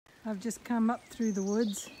I've just come up through the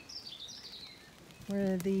woods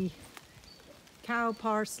where the cow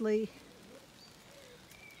parsley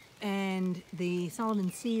and the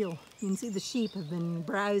Solomon seal, you can see the sheep have been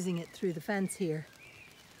browsing it through the fence here.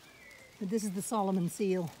 But this is the Solomon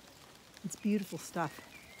seal. It's beautiful stuff.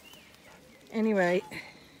 Anyway,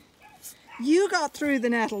 you got through the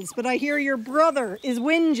nettles, but I hear your brother is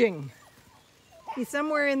whinging. He's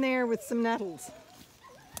somewhere in there with some nettles.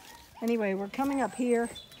 Anyway, we're coming up here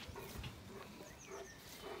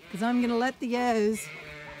because I'm going to let the ewes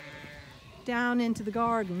down into the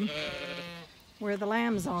garden where the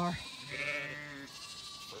lambs are.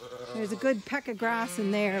 There's a good peck of grass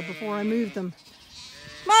in there before I move them.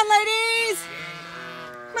 Come on, ladies!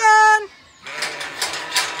 Come on!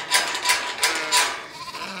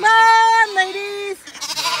 Come on, ladies!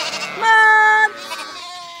 Come on!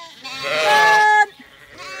 Come on!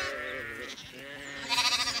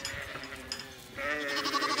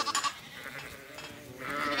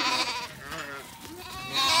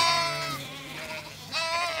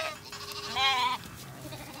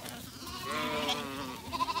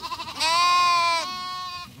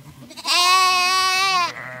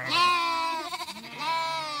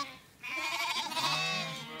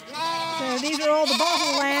 So these are all the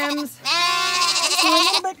bottle lambs. I'm a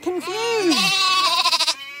little bit confused.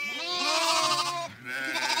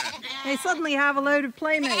 They suddenly have a load of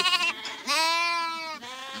playmates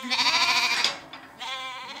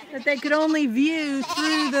that they could only view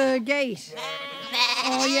through the gate.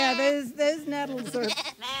 Oh yeah, those nettles are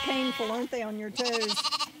painful, aren't they, on your toes?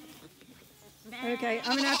 Okay,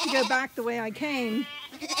 I'm gonna have to go back the way I came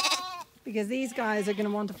because these guys are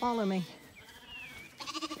gonna want to follow me.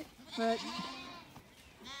 But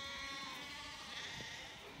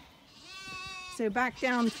so back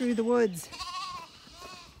down through the woods.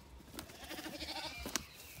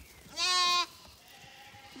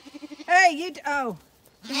 Hey, you! Oh,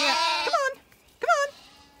 yeah. Come on, come on!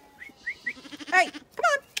 Hey, come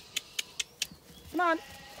on! Come on!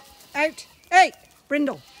 Out! Hey,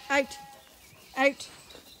 Brindle! Out! Out!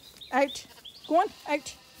 Out! Go on!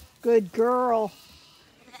 Out! Good girl.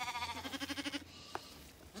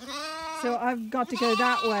 So I've got to go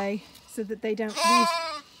that way so that they don't,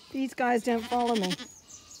 these guys don't follow me.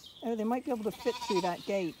 Oh, they might be able to fit through that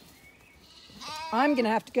gate. I'm going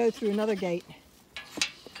to have to go through another gate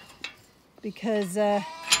because,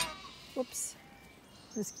 whoops,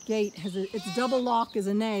 this gate has its double lock as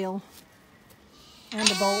a nail and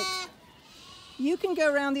a bolt. You can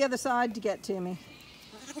go around the other side to get to me.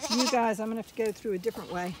 You guys, I'm going to have to go through a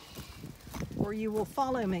different way or you will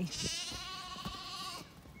follow me.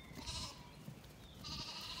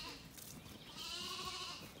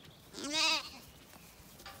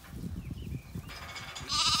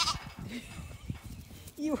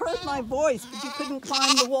 You heard my voice, but you couldn't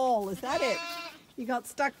climb the wall. Is that it? You got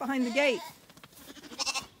stuck behind the gate.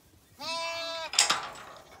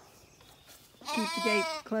 Keep the gate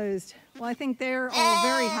closed. Well, I think they're all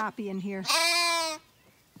very happy in here.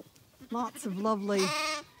 Lots of lovely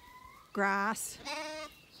grass.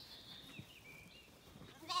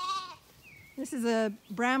 This is a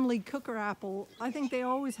Bramley cooker apple. I think they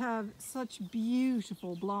always have such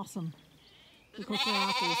beautiful blossom. The cooker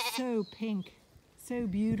apple is so pink. So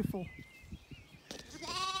beautiful,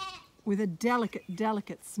 with a delicate,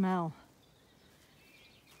 delicate smell.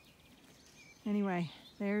 Anyway,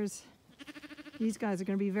 these guys are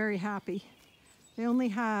going to be very happy. They only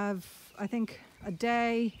have, I think, a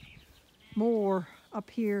day more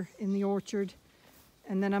up here in the orchard,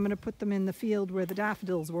 and then I'm going to put them in the field where the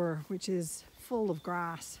daffodils were, which is full of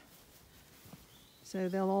grass. So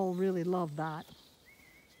they'll all really love that.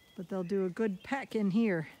 But they'll do a good peck in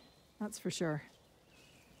here, that's for sure.